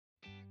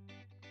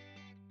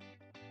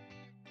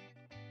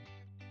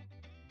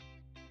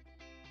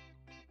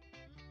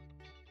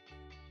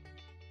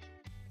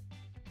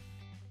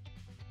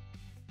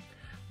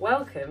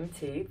Welcome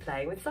to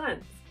Playing with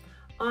Science.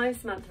 I'm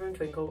Samantha from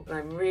Twinkl and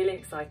I'm really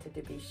excited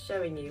to be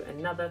showing you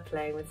another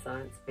Playing with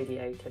Science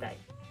video today.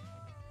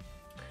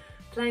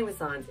 Playing with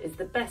Science is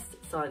the best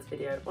science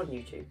video on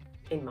YouTube,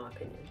 in my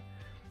opinion.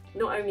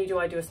 Not only do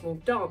I do a small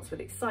dance with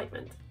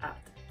excitement at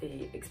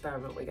the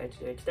experiment we're going to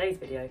do in today's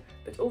video,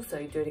 but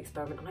also do an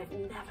experiment I've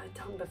never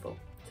done before,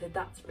 so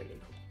that's really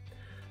cool.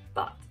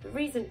 But the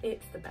reason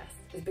it's the best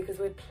is because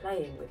we're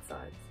playing with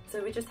science.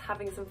 So we're just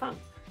having some fun,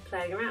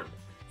 playing around,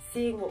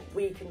 seeing what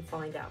we can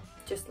find out,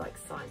 just like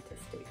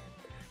scientists do.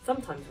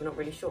 Sometimes we're not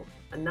really sure,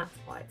 and that's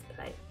why it's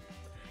play.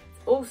 It's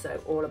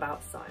also all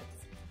about science,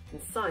 and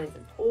science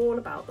is all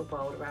about the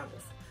world around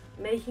us,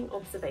 making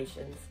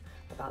observations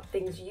about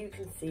things you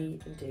can see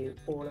and do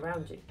all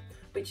around you,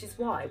 which is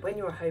why when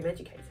you're a home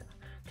educator,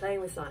 playing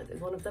with science is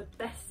one of the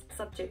best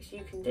subjects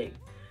you can do,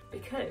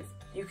 because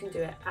you can do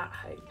it at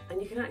home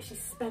and you can actually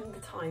spend the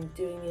time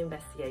doing the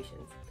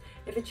investigations.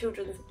 If a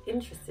children's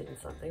interested in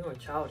something, or a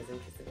child is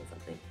interested in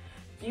something,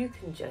 you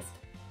can just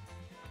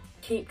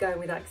keep going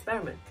with that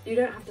experiment. You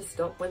don't have to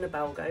stop when the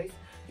bell goes.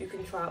 You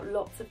can try out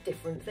lots of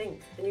different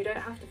things and you don't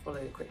have to follow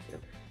the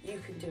curriculum.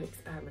 You can do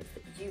experiments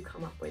that you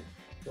come up with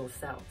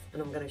yourselves,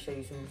 and I'm going to show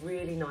you some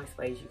really nice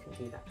ways you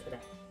can do that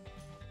today.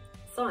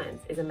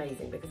 Science is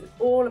amazing because it's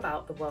all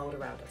about the world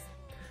around us,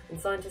 and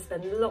scientists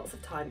spend lots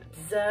of time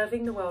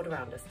observing the world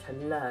around us to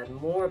learn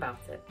more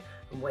about it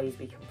and ways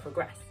we can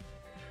progress.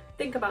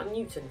 Think about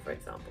Newton, for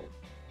example.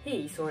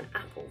 He saw an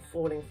apple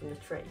falling from the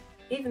tree.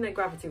 Even though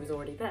gravity was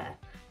already there,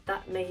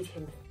 that made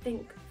him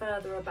think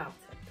further about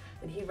it,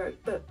 and he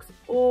wrote books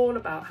all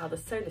about how the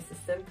solar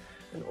system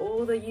and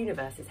all the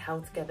universe is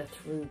held together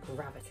through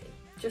gravity,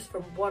 just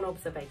from one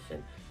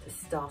observation to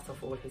start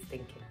off all his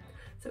thinking.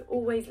 So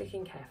always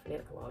looking carefully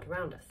at the world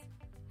around us.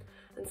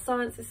 And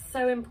science is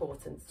so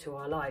important to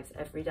our lives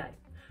every day.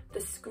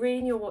 The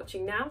screen you're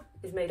watching now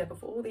is made up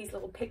of all these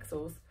little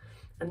pixels,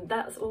 and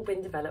that's all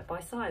been developed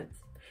by science.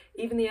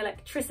 Even the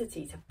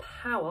electricity to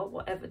power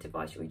whatever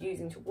device you're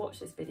using to watch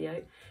this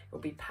video will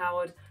be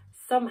powered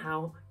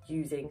somehow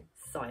using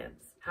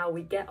science. How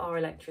we get our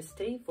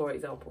electricity, for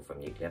example, from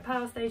nuclear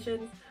power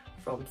stations,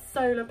 from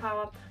solar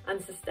power,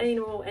 and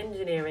sustainable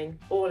engineering,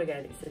 all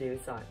again is to do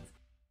with science.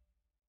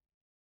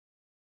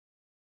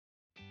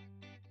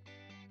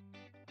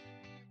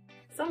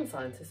 Some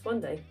scientists one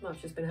day might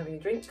have just been having a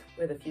drink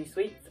with a few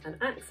sweets and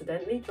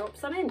accidentally dropped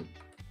some in.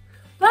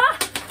 Ah!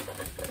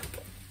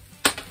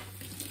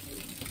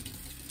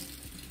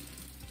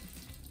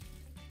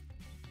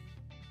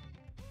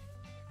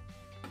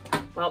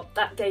 Well,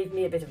 that gave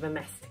me a bit of a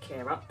mess to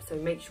clear up, so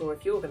make sure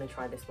if you're going to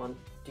try this one,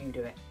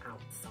 do it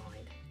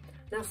outside.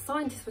 Now,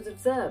 scientists would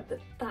observe that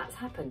that's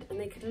happened, and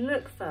they could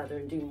look further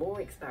and do more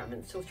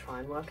experiments to try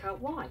and work out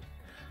why.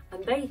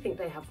 And they think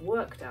they have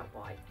worked out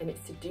why, and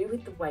it's to do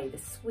with the way the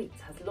sweet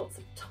has lots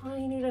of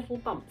tiny little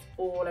bumps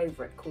all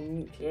over it called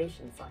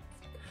nucleation sites.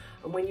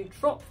 And when you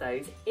drop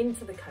those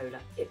into the cola,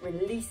 it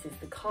releases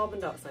the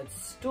carbon dioxide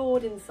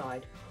stored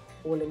inside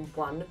all in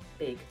one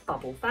big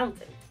bubble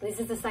fountain. This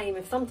is the same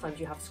if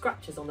sometimes you have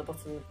scratches on the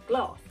bottom of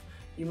glass.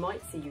 You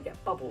might see you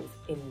get bubbles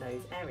in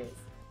those areas.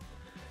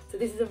 So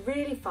this is a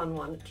really fun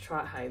one to try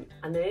at home,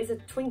 and there is a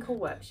Twinkl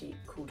worksheet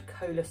called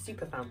Cola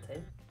Super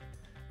Fountain,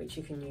 which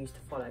you can use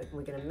to follow, and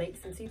we're going to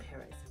make some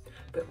superheroes.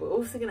 But we're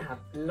also going to have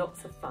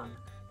lots of fun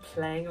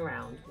playing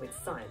around with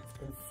science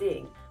and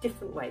seeing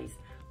different ways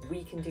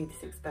we can do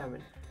this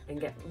experiment and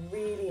get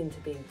really into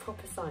being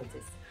proper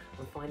scientists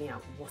and finding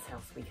out what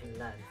else we can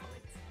learn from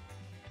it.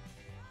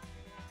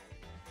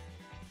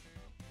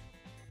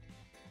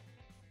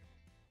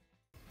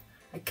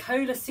 A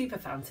Cola Super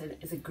Fountain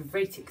is a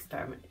great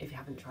experiment if you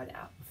haven't tried it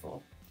out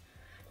before.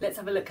 Let's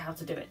have a look how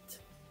to do it.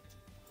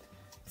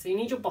 So you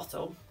need your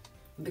bottle,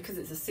 and because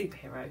it's a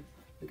superhero,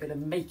 we're going to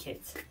make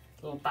it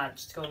a little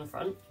badge to go on the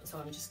front. So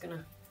I'm just going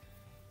to,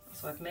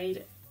 I've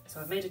made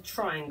a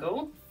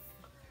triangle,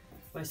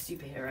 my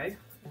superhero,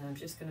 and I'm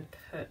just going to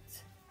put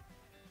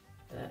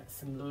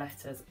some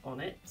letters on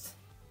it. So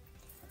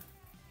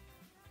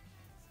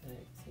see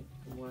if you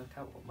can work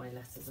out what my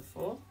letters are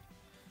for.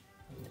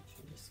 I'm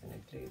literally just going to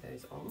glue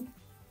those on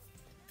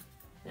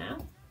now.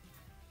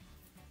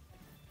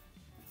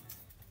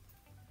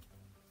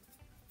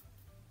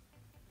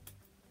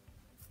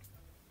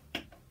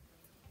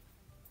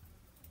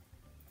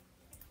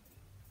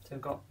 So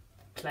we've got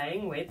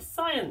playing with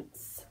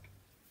science.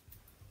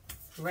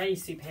 Hooray,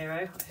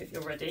 superhero, I hope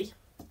you're ready.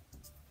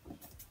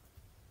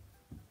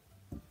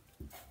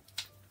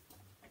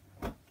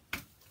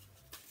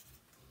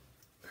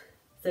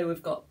 So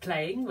we've got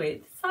playing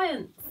with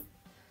science.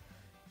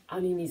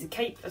 And he needs a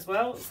cape as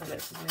well, so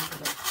let's just make a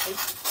little cape.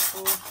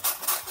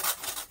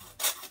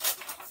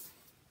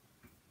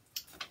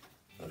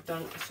 What I've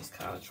done is just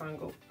cut out a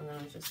triangle, and then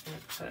I'm just going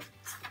to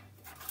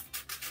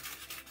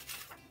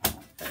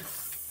put a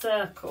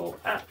circle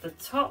at the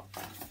top.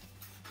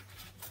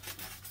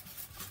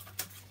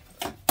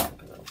 A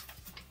little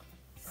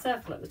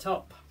circle at the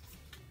top,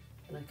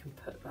 and I can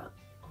put that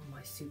on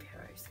my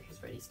superhero so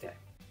he's ready to go.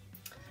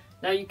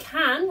 Now you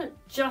can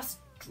just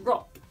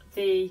drop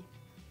the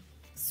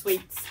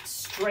sweets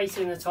straight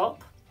in the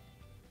top,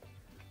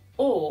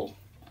 or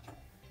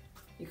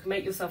you can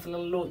make yourself a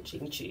little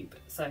launching tube.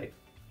 So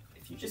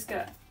if you just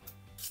get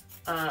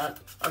a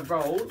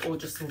roll or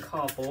just some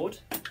cardboard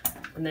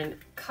and then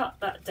cut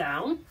that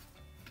down,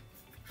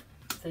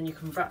 then you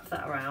can wrap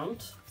that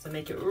around. So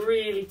make it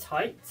really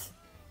tight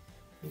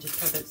and just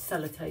put a bit of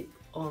sellotape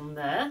on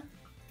there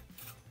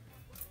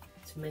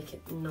to make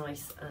it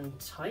nice and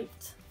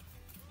tight.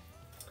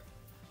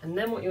 And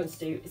then what you want to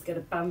do is get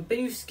a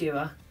bamboo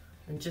skewer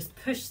and just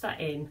push that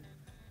in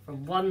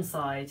from one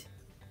side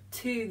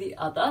to the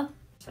other.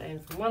 So in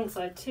from one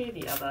side to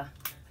the other.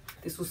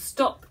 This will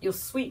stop your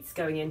sweets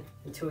going in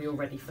until you're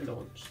ready for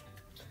launch.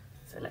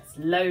 So let's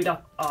load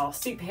up our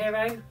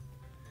superhero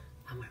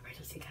and we're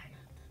ready to go.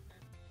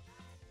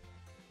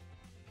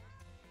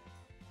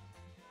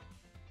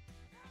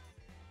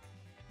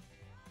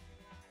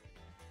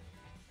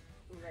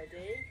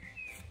 Ready?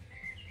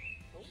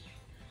 Oh.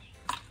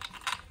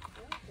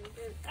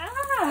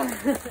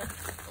 Ah!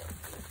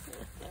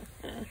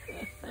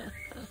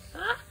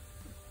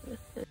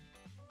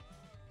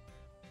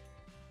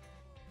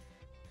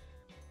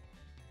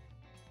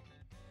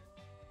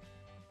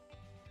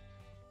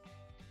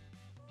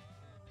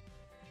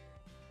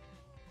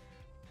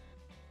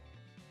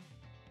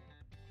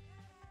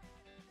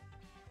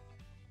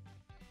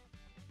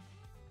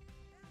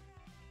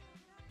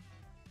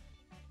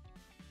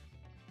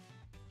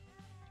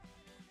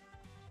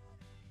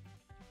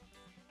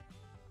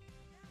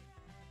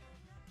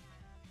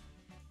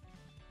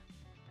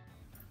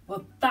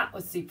 Well, that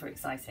was super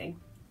exciting.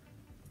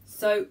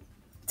 So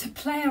to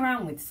play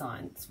around with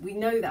science, we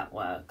know that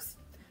works,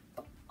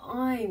 but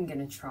I'm going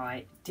to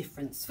try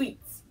different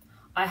sweets.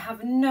 I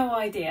have no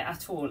idea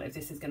at all if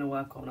this is going to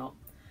work or not,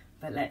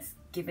 but let's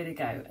give it a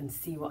go and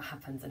see what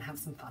happens and have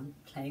some fun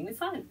playing with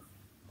science.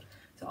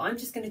 So I'm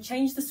just going to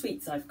change the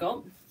sweets I've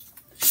got.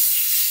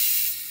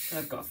 So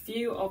I've got a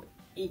few of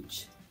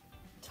each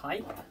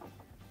type.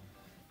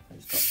 I've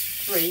just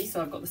got 3,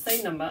 so I've got the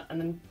same number,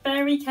 and then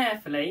very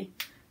carefully,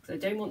 because I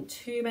don't want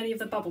too many of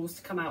the bubbles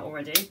to come out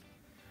already,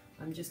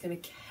 I'm just going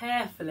to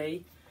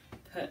carefully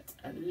put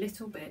a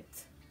little bit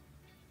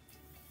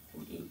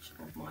in each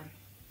of my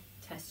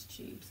test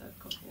tubes I've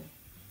got here.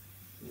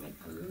 Make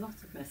a lot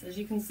of mess. As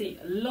you can see,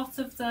 a lot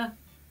of the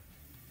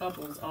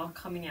bubbles are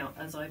coming out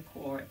as I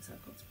pour it, so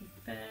I've got to be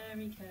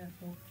very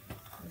careful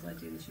as I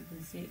do this. You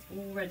can see it's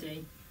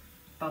already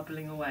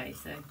bubbling away,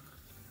 so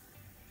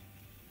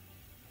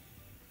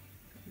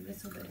a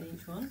little bit in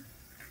each one.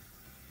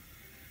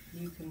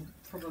 You can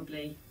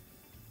probably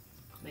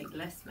make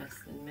less mess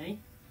than me.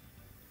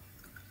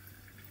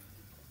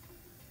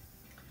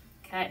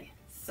 Okay,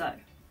 so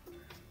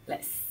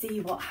let's see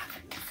what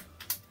happens.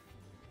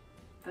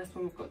 First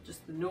one, we've got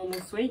just the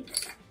normal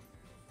sweets.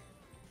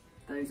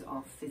 Those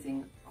are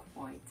fizzing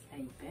quite a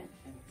bit.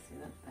 You can see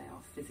that they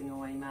are fizzing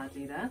away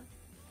madly there.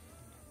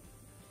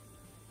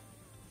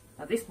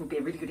 Now this would be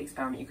a really good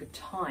experiment. You could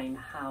time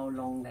how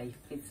long they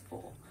fizz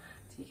for,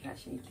 so you can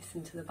actually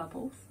listen to the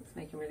bubbles. It's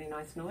making a really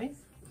nice noise.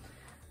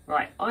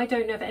 Right, I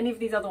don't know if any of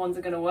these other ones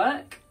are going to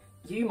work.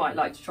 You might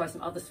like to try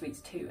some other sweets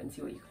too and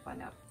see what you can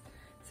find out.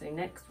 So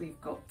next we've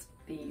got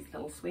these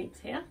little sweets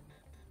here.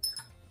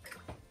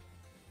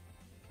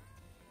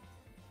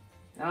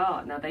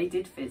 Ah, now they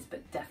did fizz,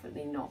 but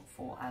definitely not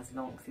for as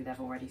long, so they've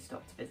already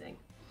stopped fizzing.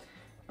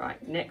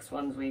 Right, next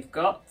ones we've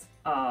got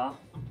are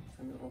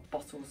some little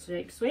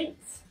bottle-shaped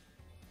sweets.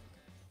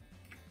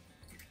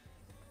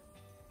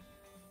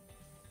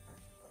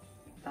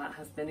 That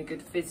has been a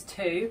good fizz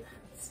too.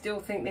 Still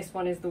think this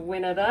one is the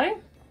winner though.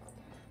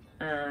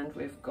 And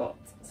we've got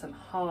some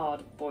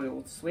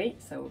hard-boiled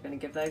sweets, so we're going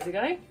to give those a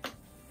go.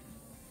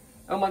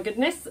 Oh my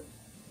goodness,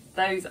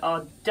 those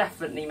are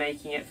definitely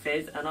making it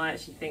fizz, and I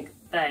actually think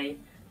they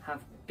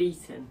have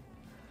beaten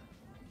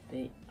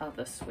the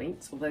other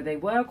sweets, although they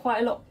were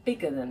quite a lot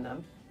bigger than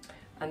them.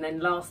 And then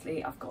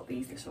lastly, I've got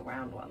these little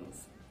round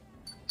ones,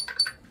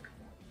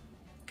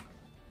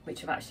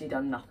 which have actually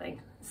done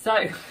nothing.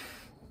 So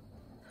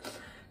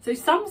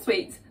some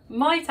sweets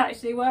might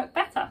actually work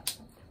better.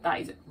 That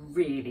is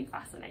really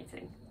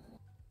fascinating.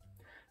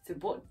 So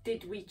what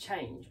did we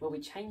change? Well, we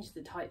changed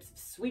the types of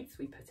sweets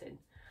we put in.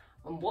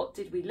 And what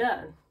did we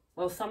learn?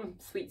 Well, some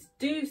sweets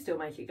do still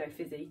make it go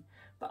fizzy,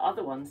 but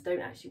other ones don't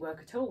actually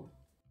work at all.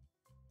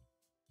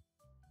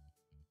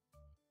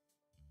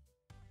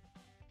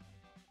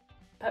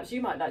 Perhaps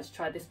you might like to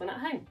try this one at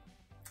home.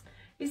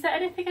 Is there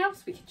anything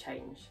else we could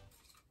change?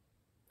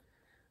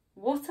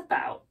 What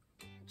about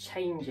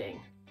changing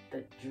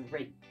the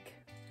drink?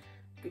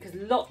 Because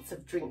lots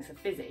of drinks are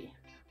fizzy,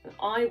 and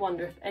I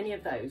wonder if any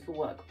of those will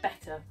work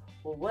better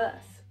or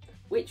worse.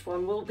 Which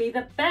one will be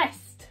the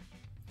best?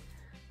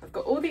 I've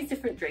got all these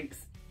different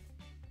drinks.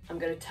 I'm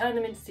going to turn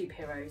them into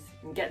superheroes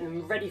and get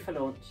them ready for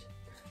launch.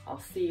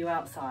 I'll see you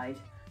outside,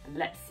 and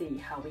let's see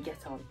how we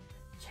get on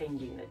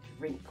changing the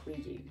drink we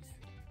use.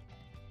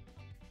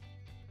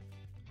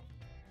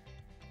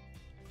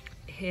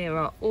 Here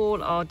are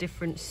all our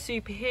different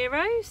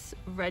superheroes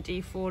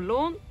ready for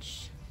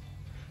launch.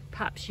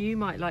 Perhaps you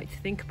might like to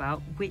think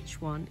about which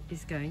one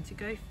is going to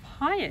go first.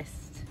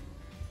 highest.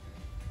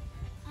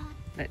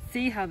 Let's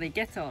see how they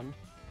get on.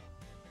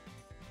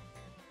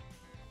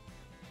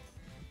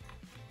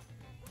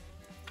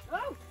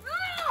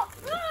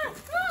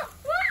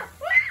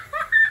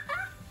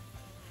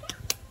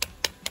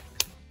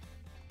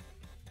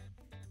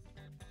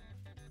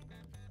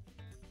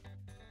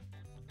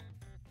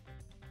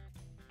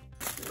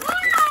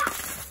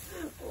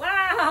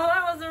 Wow,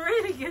 that was a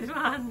really good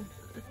one.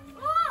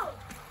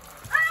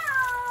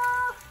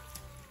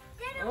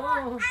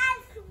 Oh.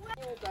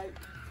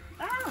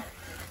 Ah.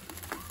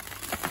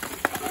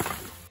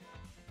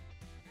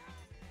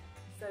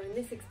 So in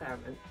this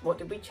experiment, what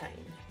did we change?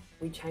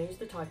 We changed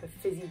the type of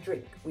fizzy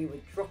drink we were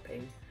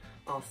dropping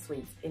our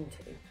sweets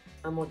into.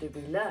 And what did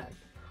we learn?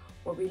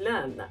 Well, we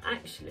learned that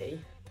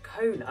actually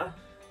cola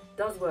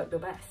does work the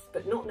best,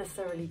 but not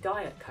necessarily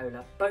diet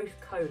cola. Both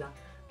cola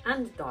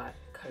and diet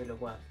cola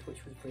worked,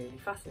 which was really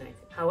fascinating.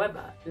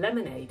 However,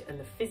 lemonade and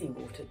the fizzy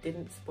water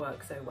didn't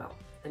work so well,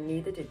 and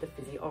neither did the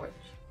fizzy orange.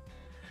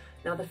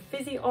 Now the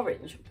fizzy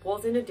orange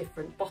was in a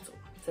different bottle,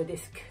 so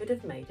this could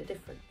have made a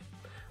difference.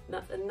 And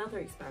that's another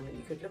experiment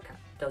you could look at.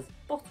 Does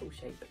bottle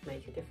shape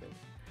make a difference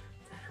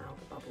to how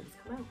the bubbles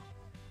come out?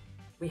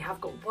 We have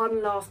got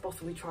one last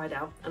bottle we tried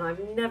out, and I've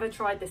never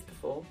tried this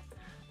before.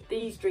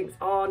 These drinks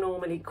are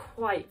normally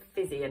quite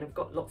fizzy and have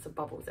got lots of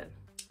bubbles in.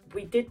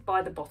 We did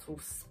buy the bottle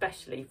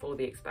specially for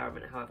the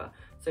experiment, however,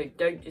 so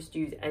don't just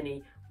use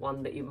any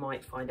one that you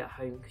might find at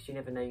home, because you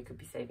never know, you could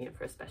be saving it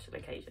for a special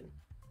occasion.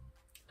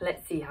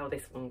 Let's see how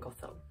this one got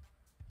on.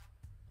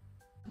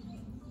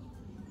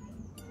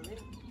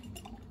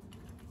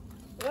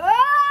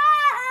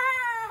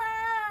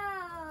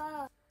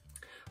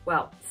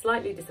 Well,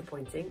 slightly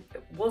disappointing.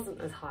 It wasn't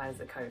as high as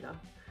the cola,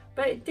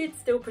 but it did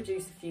still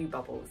produce a few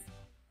bubbles.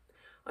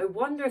 I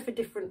wonder if a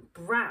different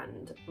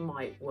brand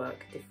might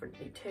work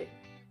differently too.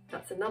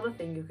 That's another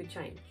thing you could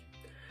change.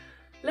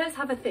 Let's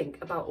have a think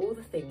about all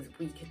the things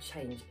we could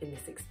change in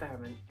this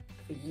experiment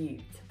for you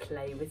to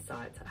play with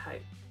science at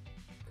home.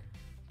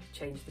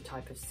 Change the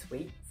type of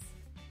sweets.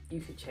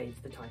 You could change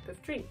the type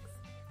of drinks.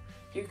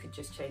 You could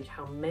just change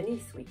how many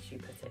sweets you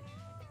put in.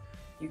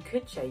 You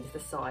could change the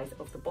size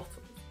of the bottles.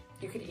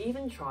 You could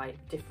even try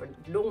different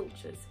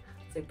launchers,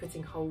 so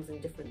putting holes in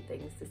different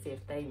things to see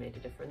if they made a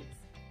difference.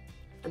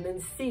 And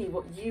then see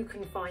what you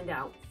can find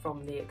out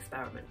from the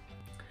experiment.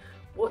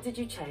 What did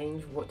you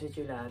change? What did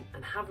you learn?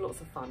 And have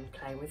lots of fun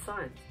playing with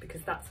science,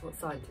 because that's what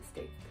scientists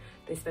do.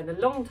 They spend a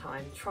long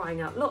time trying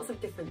out lots of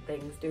different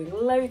things, doing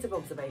loads of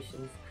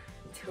observations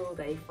until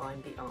they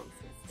find the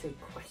answers to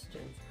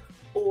questions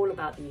all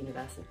about the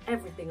universe and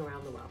everything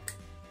around the world.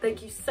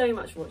 Thank you so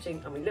much for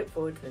watching, and we look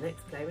forward to the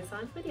next Play with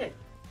Science video.